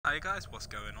Hey guys, what's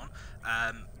going on?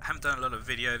 I haven't done a lot of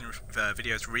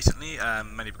videos recently,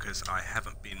 mainly because I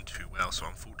haven't been too well, so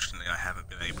unfortunately I haven't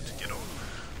been able to get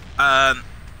on.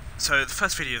 So the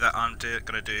first video that I'm going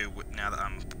to do now that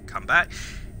I'm come back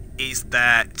is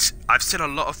that I've seen a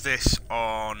lot of this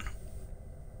on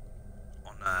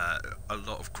a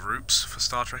lot of groups for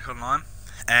Star Trek Online,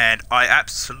 and I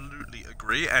absolutely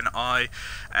agree, and I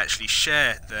actually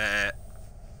share their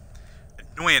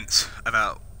annoyance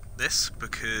about this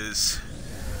because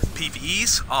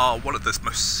PVEs are one of the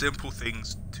most simple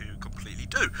things to completely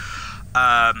do.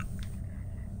 And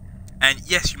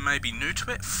yes, you may be new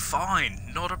to it,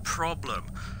 fine, not a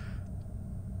problem.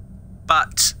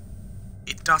 But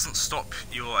it doesn't stop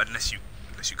your, unless you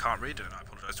can't read, and I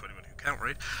apologise to anyone who can't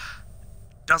read,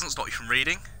 doesn't stop you from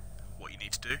reading what you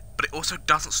need to do, but it also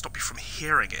doesn't stop you from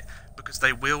hearing it, because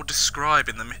they will describe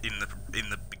in the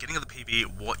beginning of the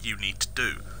PVE what you need to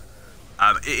do.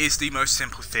 It is the most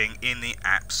simple thing in the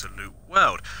absolute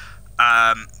world.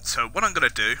 So what I'm going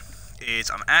to do is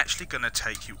I'm actually going to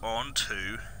take you on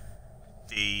to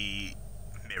the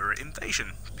Mirror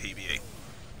Invasion PVE,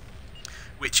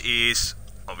 which is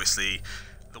obviously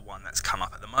the one that's come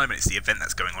up at the moment. It's the event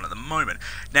that's going on at the moment.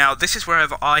 Now, this is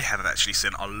wherever I have actually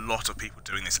seen a lot of people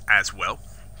doing this as well.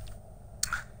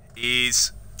 I've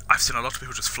seen a lot of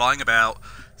people just flying about,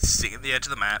 sitting at the edge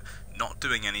of the map, not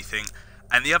doing anything.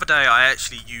 And the other day I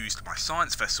actually used my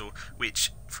science vessel,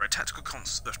 which for a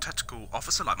tactical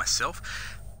officer like myself,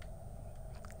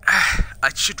 I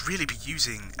should really be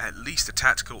using at least a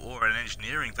tactical or an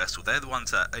engineering vessel. They're the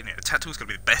ones that, you know, the tactical is going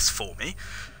to be the best for me.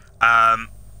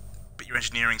 But your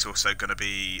engineering is also going to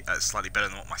be slightly better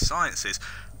than what my science is.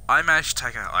 I managed to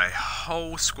take out a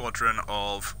whole squadron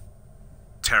of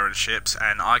Terran ships,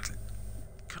 and I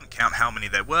couldn't count how many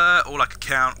there were. All I could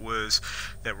count was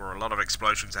there were a lot of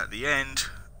explosions at the end,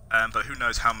 but who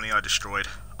knows how many I destroyed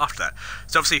after that.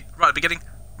 So obviously, right at the beginning,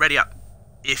 ready up.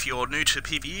 If you're new to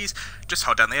PvEs, just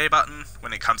hold down the A button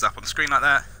when it comes up on the screen like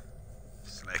that.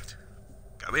 Select,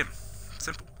 go in.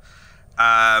 Simple.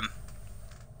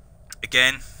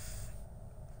 Again,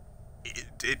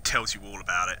 it tells you all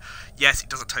about it. Yes, it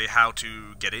doesn't tell you how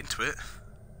to get into it.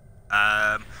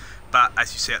 But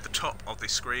as you see at the top of the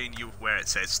screen, where it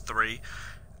says 3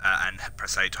 and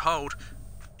press A to hold,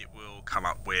 it will come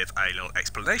up with a little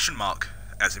exclamation mark,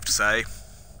 as if to say,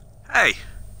 hey,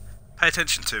 pay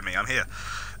attention to me, I'm here.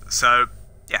 So,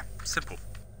 yeah, simple.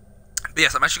 But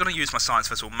yes, I'm actually going to use my science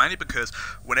vessel mainly because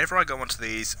whenever I go onto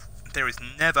these, there is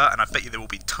never, and I bet you there will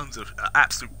be tons of,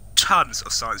 absolute tons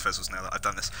of science vessels now that I've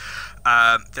done this,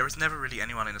 there is never really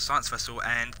anyone in a science vessel,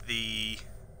 and the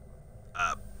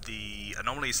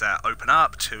anomalies that open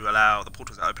up to allow, the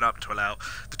portals that open up to allow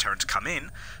the Terran to come in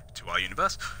to our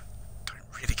universe, don't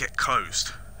really get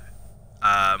closed.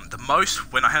 The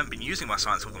most, when I haven't been using my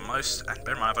science, or the most, and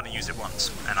bear in mind I've only used it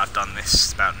once, and I've done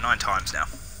this about 9 times now.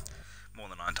 More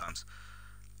than 9 times.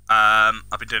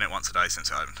 I've been doing it once a day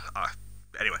since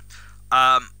anyway.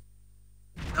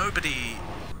 Nobody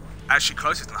actually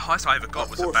closes, and the highest I ever got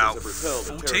was about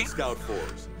 14.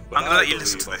 I'm going to let you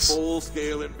listen to this.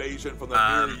 Full-scale invasion from the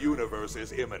Mirror universe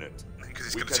is imminent. Because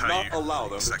it's going to tell you allow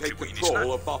them exactly to take what you need to know.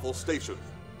 control of Buffalo Station.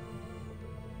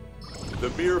 The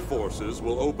Mirror forces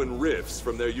will open rifts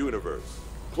from their universe.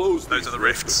 Close those are the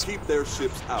rifts. To keep their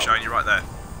ships out. Showing you right there.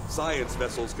 Science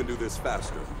vessels can do this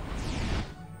faster.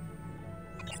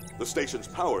 The station's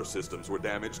power systems were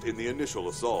damaged in the initial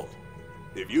assault.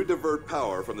 If you divert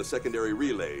power from the secondary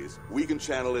relays, we can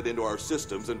channel it into our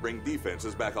systems and bring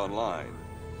defenses back online.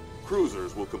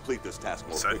 Cruisers will complete this task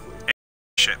more quickly.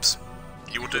 Ships.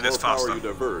 You will do this faster. The more power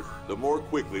you divert, the more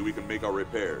quickly we can make our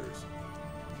repairs.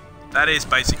 That is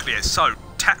basically it. So,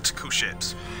 tactical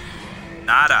ships.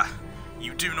 Nada.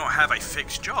 You do not have a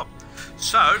fixed job.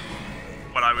 So,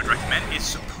 what I would recommend is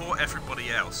support everybody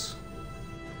else.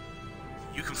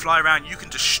 You can fly around, you can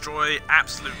destroy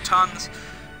absolute tons.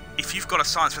 If you've got a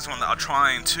science vessel that are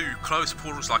trying to close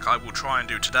portals like I will try and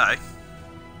do today,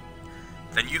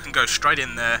 then you can go straight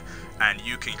in there and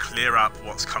you can clear up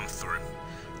what's come through.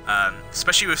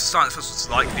 Especially with science vessels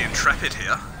like the Intrepid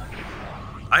here.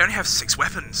 I only have 6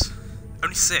 weapons.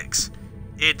 Only 6.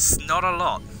 It's not a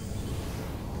lot.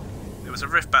 There was a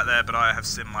rift back there, but I have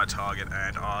seen my target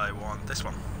and I want this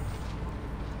one.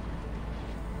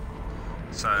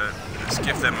 So let's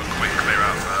give them a quick clear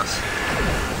out first.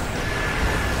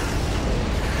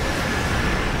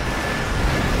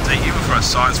 Even for a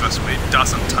science vessel, it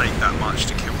doesn't take that much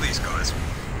to kill these guys.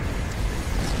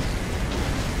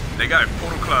 There you go,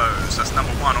 portal closed. That's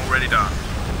number 1 already done.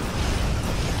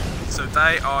 So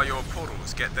they are your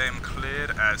portals. Get them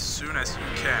cleared as soon as you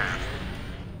can.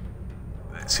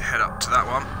 Let's head up to that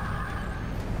one.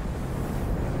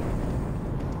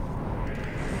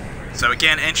 So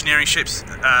again, engineering ships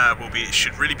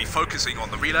should really be focusing on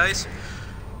the relays.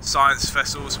 Science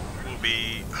vessels will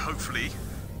be, hopefully,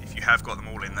 if you have got them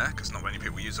all in there, because not many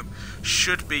people use them,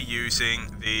 should be using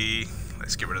the...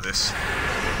 Let's get rid of this.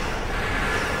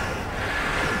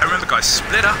 And remember guys,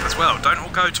 split up as well. Don't all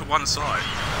go to one side.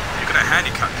 You're going to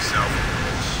handicap yourself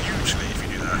hugely if you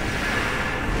do that.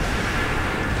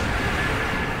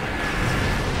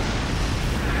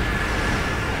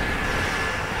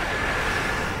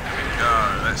 There we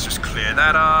go. Let's just clear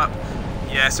that up.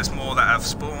 Yes, there's more that have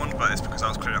spawned, but it's because I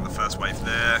was clearing up the first wave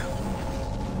there.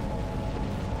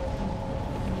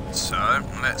 So,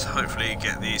 let's hopefully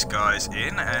get these guys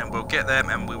in, and we'll get them,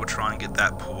 and we will try and get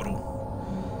that portal.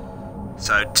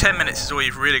 So, 10 minutes is all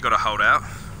you've really got to hold out.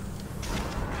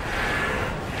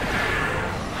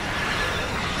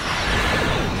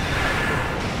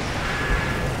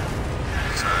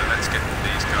 So, let's get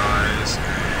these guys,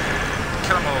 and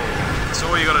kill them all. That's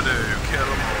all you got to do, kill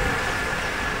them all.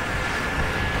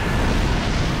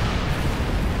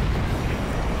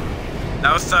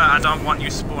 No sir, I don't want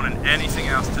you spawning anything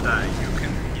else today.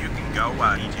 You can go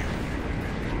away, you.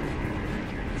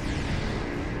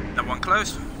 That one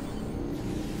close. And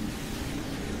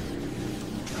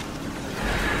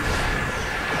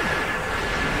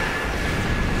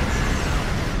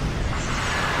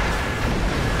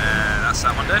that's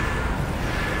that one dead.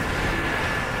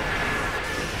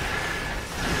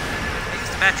 Use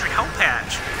the battery hole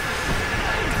patch.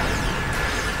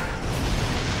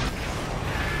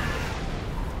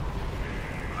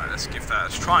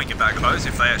 Let's try and get that close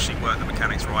if they actually work the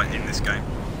mechanics right in this game.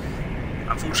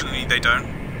 Unfortunately, they don't.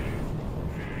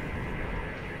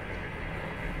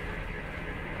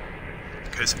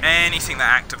 Because anything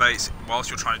that activates whilst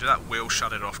you're trying to do that will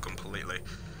shut it off completely.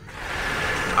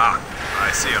 Ah,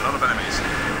 I see a lot of enemies.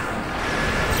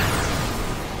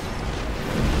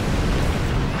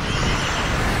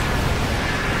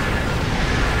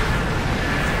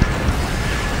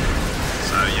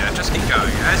 So yeah, just keep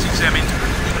going. As you can see, I mean,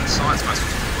 science vessels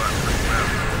will work pretty well.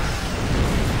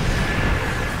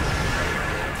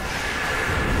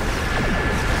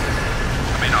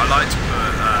 I mean, I like to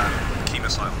put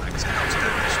chemosite on there because it helps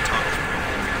damage targets within,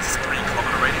 I think it's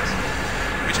 3-kilometer radius,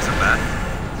 which isn't bad.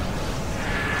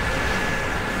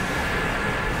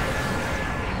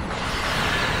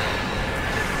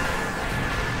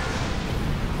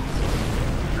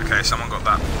 Okay, someone got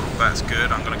that. That's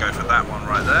good. I'm going to go for that one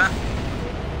right there.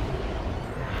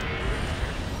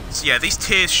 So yeah, these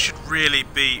tiers should really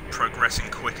be progressing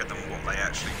quicker than what they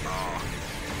actually are.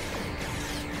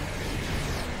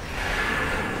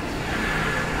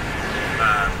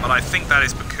 But I think that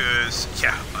is because,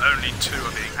 yeah, only 2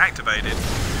 are being activated.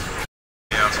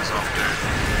 Everybody else is off doing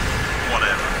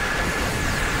whatever.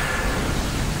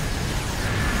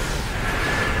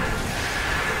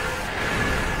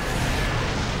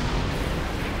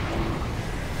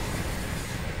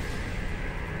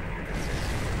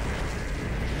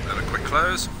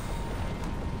 Close.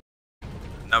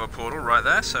 Another portal right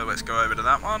there, so let's go over to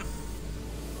that one.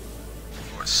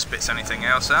 Before it spits anything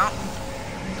else out.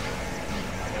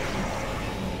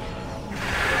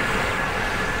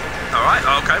 Alright,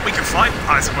 okay, we can fight.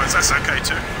 I suppose that's okay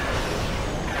too.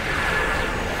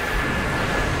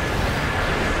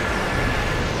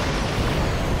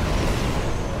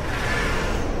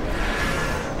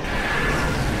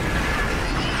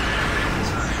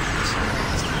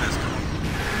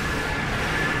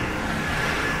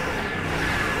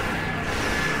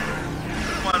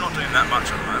 That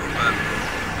much at the moment, but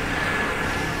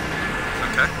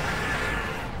okay.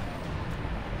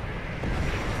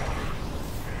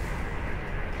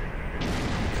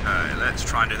 Okay, let's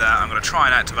try and do that. I'm going to try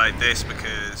and activate this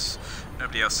because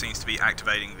nobody else seems to be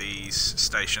activating these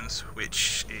stations,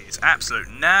 which is absolute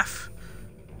naff.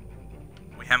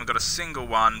 We haven't got a single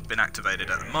one been activated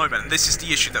at the moment, and this is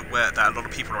the issue that a lot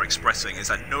of people are expressing, is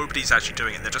that nobody's actually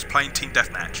doing it. They're just playing team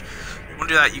deathmatch. You want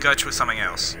to do that, you go to something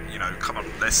else. You know, come on,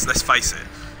 let's face it.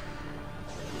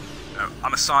 You know,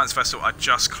 I'm a science vessel, I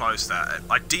just closed that.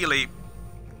 Ideally,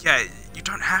 yeah, you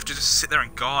don't have to just sit there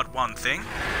and guard one thing.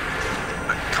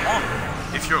 But come on,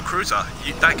 if you're a cruiser,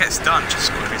 that gets done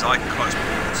just as quickly as I can close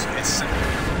portals. It's simple.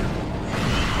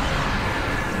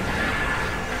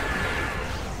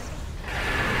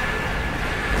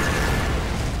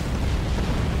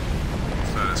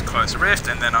 So let's close the rift,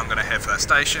 and then I'm going to head for that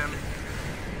station.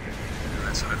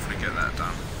 Let's hopefully get that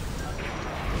done.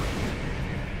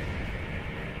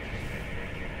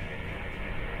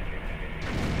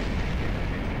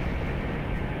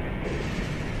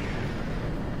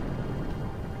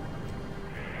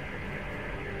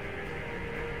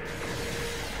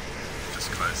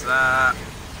 Just close that.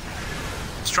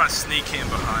 Just try to sneak in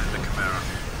behind the Chimera.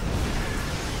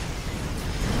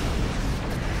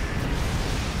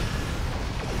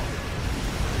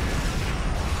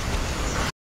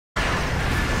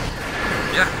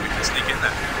 Yeah, we can sneak in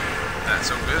there.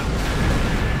 That's all good.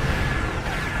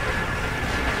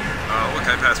 Oh,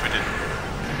 okay, perhaps we didn't.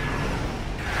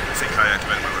 I think I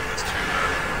activated my weapons too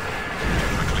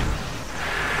quickly.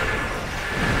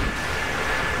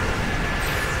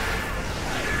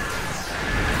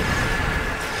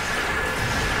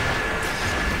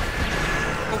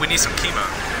 Oh, we need some chemo.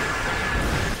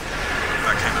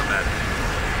 That came out bad.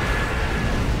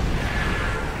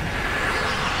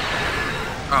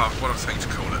 Oh, what a thing to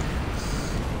call it.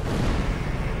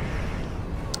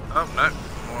 Oh, no.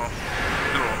 More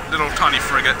little tiny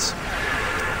frigates.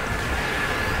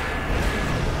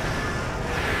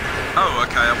 Oh,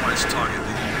 okay, I wanted to target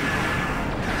the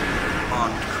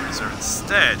armed cruiser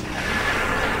instead.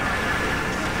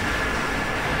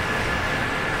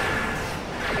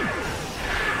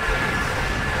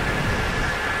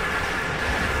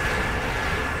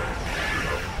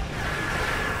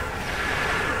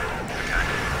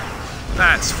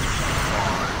 That's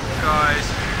fine, guys.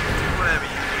 Do whatever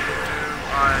you need to do.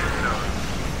 I know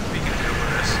we can deal with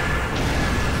this.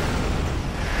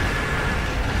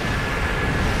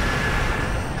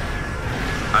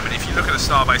 I mean, if you look at the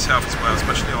starbase health as well,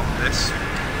 especially on this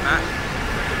map,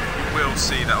 you will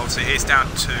see that obviously it's down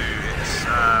to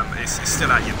it's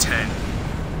still at your 10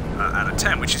 out of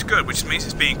 10, which is good, which means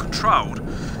it's being controlled.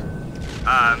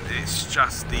 It's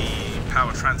just the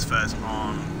power transfers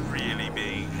aren't really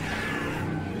being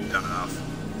done enough.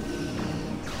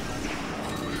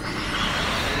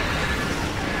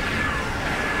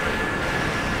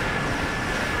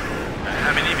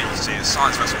 I mean, even you see the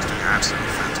science vessel's doing absolutely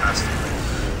fantastically.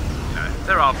 You know,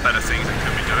 there are better things it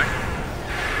could be doing.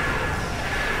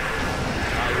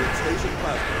 Iron station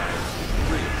plasma lines.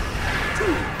 3,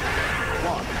 2,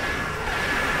 1.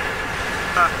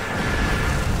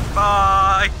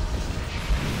 Bye!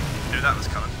 Knew that was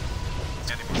coming.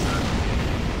 Enemies there.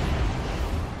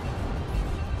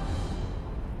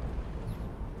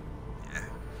 Yeah.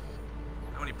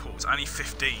 How many portals? Only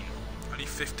 15. Only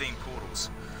 15 portals.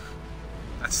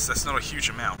 That's not a huge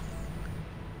amount.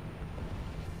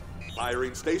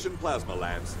 Firing station plasma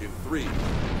lamps in 3,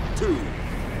 2,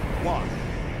 1.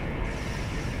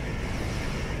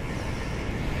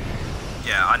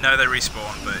 Yeah, I know they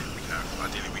respawn, but you know,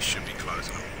 ideally we should be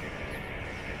closing them.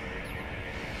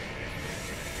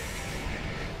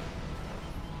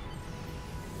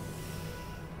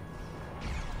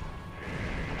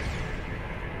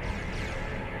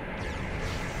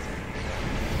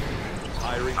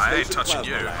 I ain't touching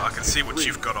you. I can see what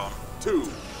you've got on. 2,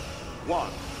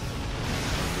 1.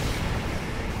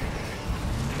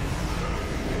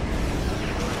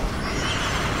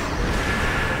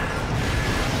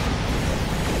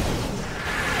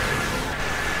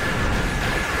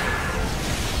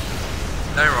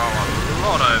 There are a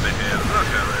lot over here.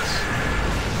 Look at this.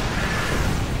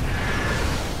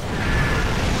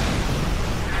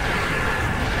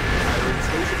 Iron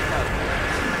station plasma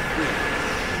lamps.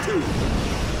 3, 2,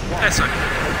 1. It's okay.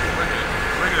 We're good.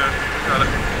 We're good. Got it.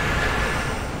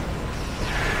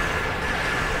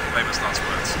 Famous last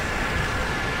words.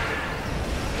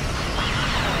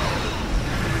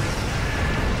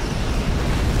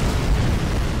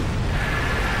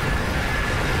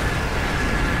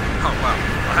 Oh wow,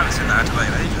 I haven't seen that activate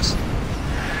in ages.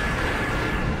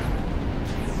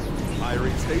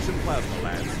 Firing station plasma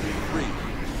lamps in 3,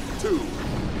 2,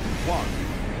 1.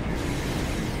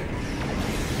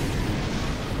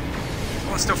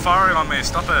 Oh, it's still firing on me.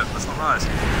 Stop it. That's not nice.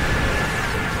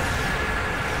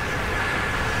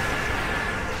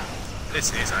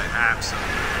 This is an absolute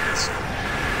piss.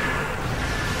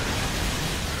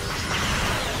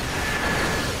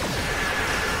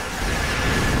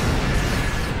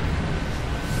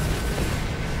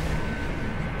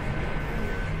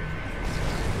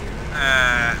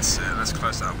 That's it. Let's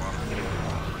close that one.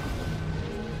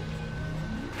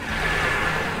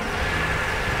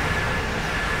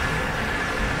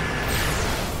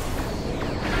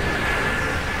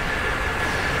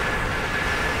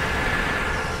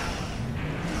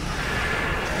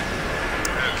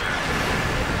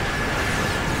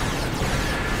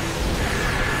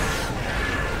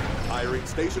 Firing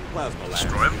station plasma lamps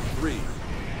Destroy him. in 3,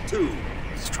 2,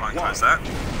 Let's try and 1. close that.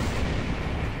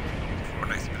 Before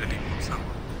next ability pops up.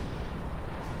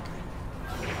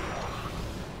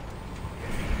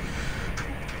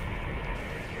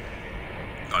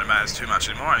 Not it matters too much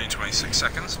anymore. I need 26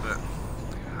 seconds, but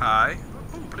hi.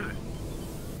 Oh, blue.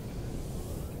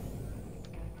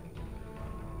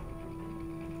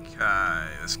 Okay,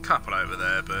 there's a couple over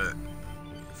there, but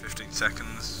 15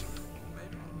 seconds.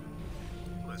 Maybe.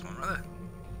 Oh, there's one right there.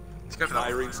 Let's go for that.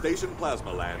 Firing station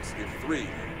plasma lamps in 3,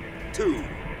 2,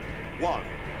 1.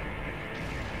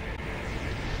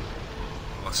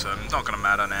 Awesome. Not going to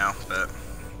matter now, but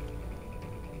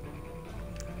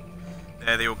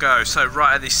there they all go. So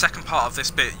right at the second part of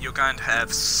this bit, you're going to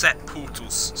have set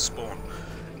portals spawn,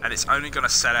 and it's only going to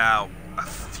set out a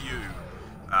few.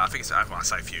 I think it's, well, I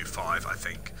say few, 5 I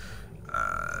think.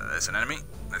 There's an enemy.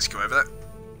 Let's go over that.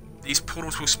 These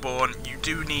portals will spawn. You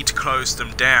do need to close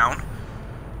them down.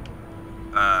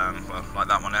 Well, like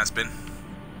that one has been.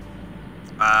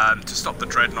 To stop the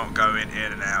dreadnought going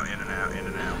in and out, in and out, in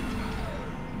and out.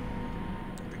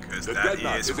 Because The that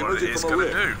dreadnought is is what it emerging is from a going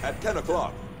to do. rift at 10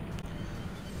 o'clock.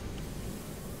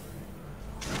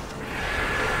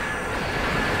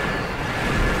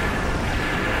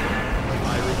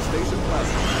 Firing station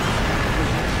plasma.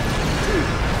 3, 2,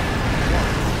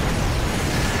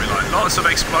 1. Be like, lots of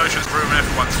explosions ruin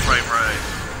everyone's frame rate.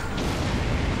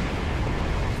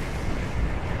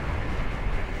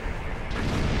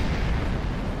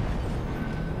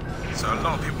 So a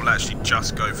lot of people actually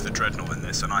just go for the dreadnought in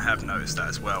this, and I have noticed that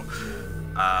as well.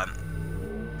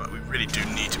 But we really do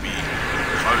need to be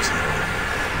closing.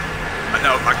 I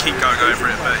know I keep going over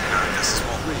it, but you know, this is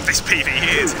what this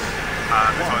PVE is. If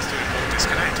I was doing more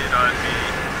disconnected, I'd be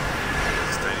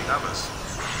stating others.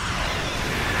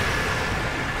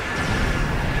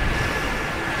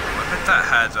 I bet that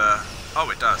had. Oh,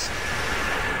 it does.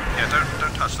 Yeah,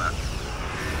 don't touch that.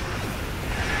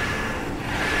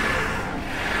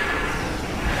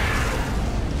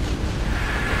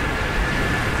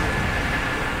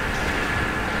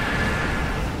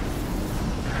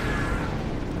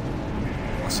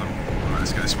 Awesome. Alright,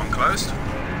 let's get this one closed.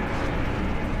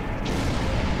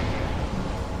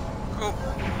 Cool.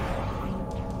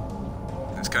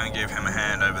 Let's go and give him a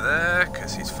hand over there,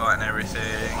 because he's fighting everything,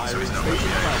 so he's not going to be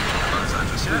able to close that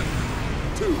just yet.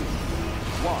 2,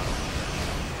 1.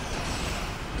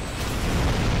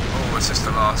 Oh, is this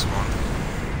the last one?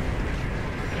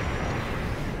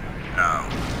 Oh.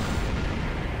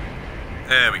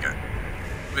 There we go.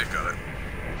 We've got it.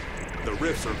 The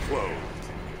rifts are closed.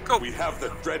 Cool. We have the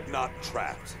dreadnought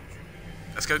trapped.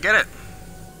 Let's go get it.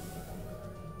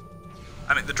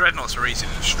 I mean, the dreadnoughts are easy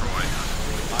to destroy.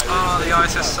 Oh, the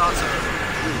ISS Sato. 3,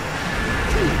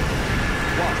 2,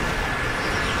 1.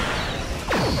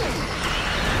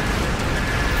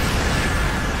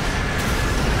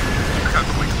 Look how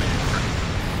quickly.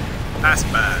 That's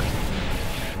bad.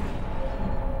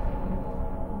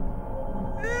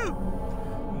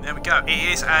 Woo. There we go.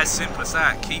 It is as simple as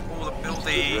that. Keep all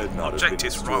the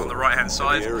objectives right on the right hand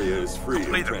side. The area is free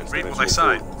Complete of them. Read what they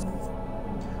say.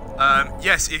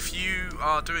 Yes, if you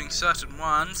are doing certain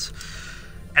ones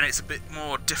and it's a bit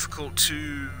more difficult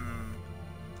to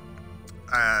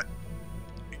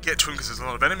get to them because there's a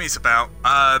lot of enemies about,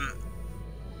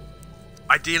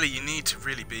 ideally you need to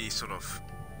really be sort of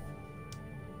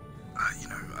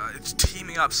it's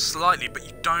teaming up slightly, but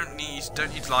you don't need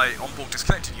like onboard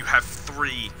disconnected. You have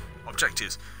 3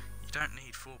 objectives. You don't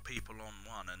need 4 people on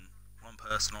one and 1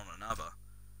 person on another.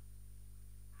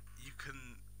 You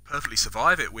can perfectly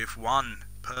survive it with 1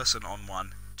 person on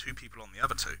one, 2 people on the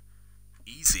other 2.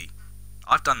 Easy.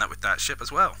 I've done that with that ship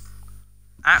as well.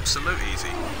 Absolute easy.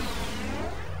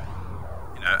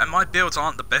 You know, and my builds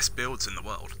aren't the best builds in the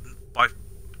world. By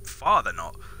far they're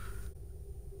not.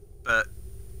 But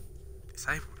it's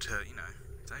able to,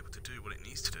 it's able to do what it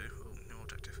needs to do. Oh, new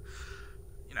objective.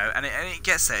 And it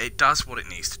gets there. It does what it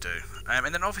needs to do.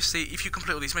 And then obviously, if you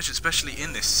complete all these missions, especially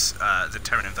in this the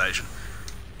Terran invasion,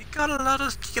 you get a lot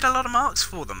of marks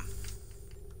for them.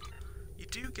 You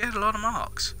do get a lot of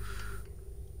marks.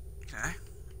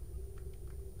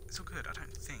 It's all good. I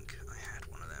don't think I had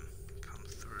one of them come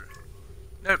through.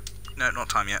 Nope, no, not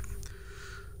time yet.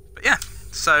 But yeah,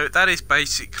 so that is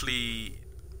basically.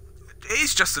 It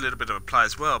is just a little bit of a play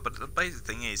as well, but the basic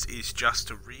thing is just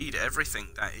to read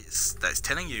everything that's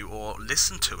telling you, or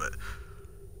listen to it.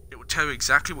 It will tell you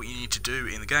exactly what you need to do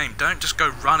in the game. Don't just go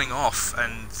running off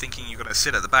and thinking you're going to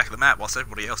sit at the back of the map whilst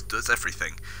everybody else does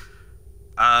everything.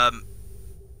 Come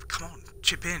on,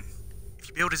 chip in. If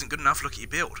your build isn't good enough, look at your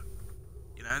build.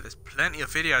 There's plenty of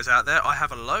videos out there. I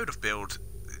have a load of builds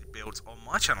on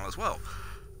my channel as well.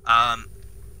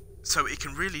 So it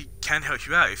can help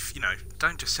you out. If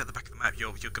don't just sit at the back of the map.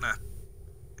 You're gonna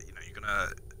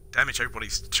damage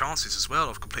everybody's chances as well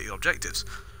of completing objectives.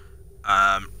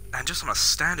 And just on a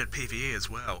standard PVE as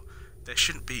well, there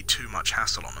shouldn't be too much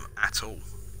hassle on them at all.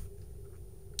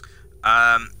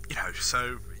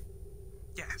 So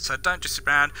yeah, so don't just sit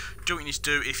around. Do what you need to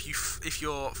do. If you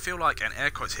feel like, and air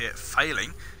quotes here,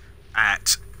 failing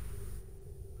at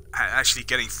actually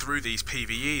getting through these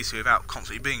PVEs without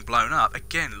constantly being blown up,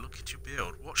 again, look at your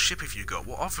build. What ship have you got?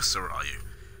 What officer are you?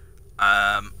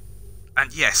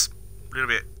 And yes, a little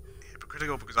bit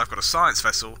hypocritical because I've got a science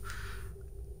vessel,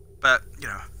 but, you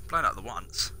know, blown up the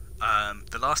once.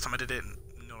 The last time I did it,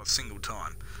 not a single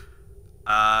time.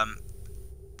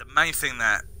 The main thing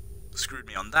that screwed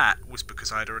me on that was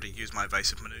because I had already used my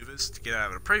evasive maneuvers to get out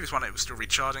of the previous one. It was still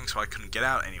recharging, so I couldn't get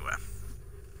out anywhere.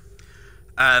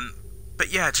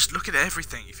 But yeah, just look at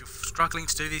everything. If you're struggling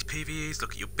to do these PVEs,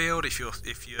 look at your build. If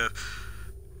you're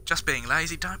just being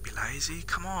lazy, don't be lazy.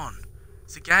 Come on,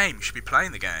 it's a game. You should be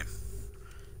playing the game.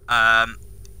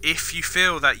 If you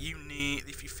feel that you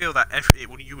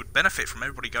would benefit from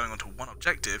everybody going onto one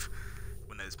objective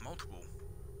when there's multiple,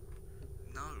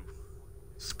 no,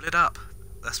 split up.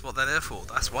 That's what they're there for.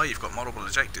 That's why you've got multiple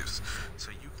objectives, so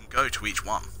you can go to each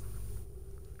one.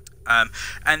 And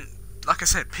like I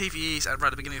said, PVEs right at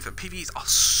the beginning of it, PVEs are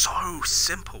so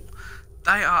simple.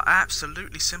 They are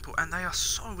absolutely simple, and they are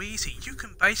so easy. You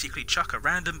can basically chuck a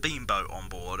random beamboat on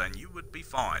board, and you would be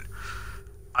fine.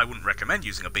 I wouldn't recommend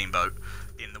using a beamboat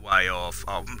in the way of...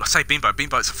 I say beamboat.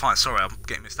 Beamboats are fine. Sorry, I'm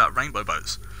getting mixed up. Rainbow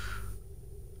boats.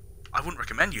 I wouldn't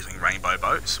recommend using rainbow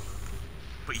boats,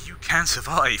 but you can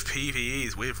survive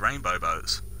PVEs with rainbow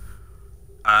boats.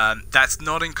 That's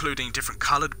not including different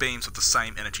coloured beams of the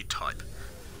same energy type.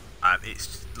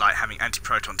 It's like having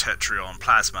antiproton, tetryon,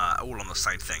 plasma, all on the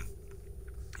same thing.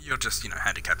 You're just, you know,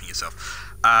 handicapping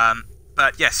yourself.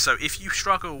 But yes, so if you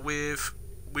struggle with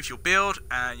your build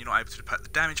and you're not able to put the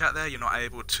damage out there, you're not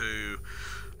able to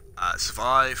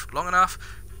survive long enough,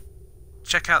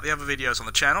 check out the other videos on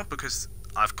the channel because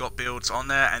I've got builds on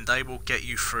there and they will get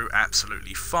you through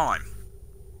absolutely fine.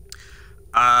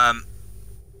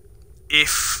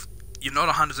 If you're not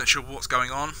 100% sure what's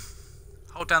going on,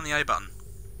 hold down the A button.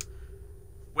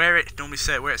 Where it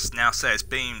now says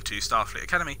beam to Starfleet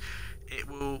Academy, it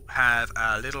will have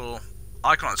a little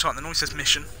icon at the top that normally says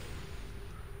mission.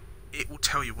 It will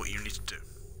tell you what you need to do,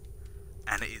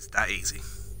 and it is that easy.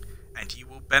 And you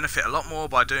will benefit a lot more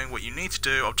by doing what you need to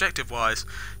do objective-wise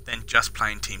than just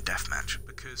playing team deathmatch,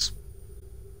 because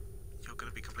you're going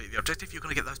to be completely objective. You're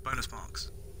going to get those bonus marks.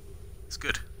 It's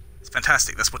good. It's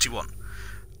fantastic. That's what you want.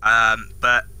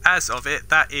 But as of it,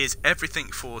 that is everything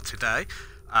for today.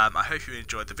 I hope you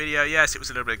enjoyed the video. Yes, it was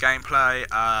a little bit of gameplay.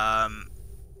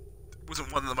 It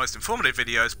wasn't one of the most informative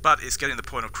videos, but it's getting the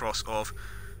point across of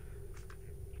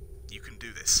you can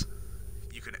do this.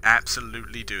 You can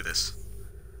absolutely do this.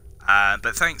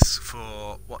 But thanks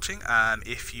for watching.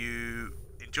 If you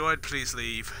enjoyed, please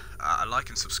leave a like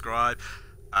and subscribe,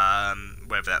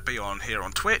 whether that be here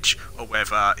on Twitch, or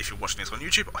whether if you're watching this on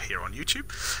YouTube or here on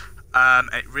YouTube.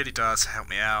 It really does help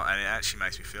me out, and it actually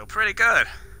makes me feel pretty good.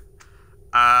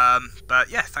 But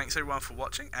yeah, thanks everyone for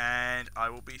watching, and I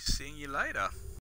will be seeing you later.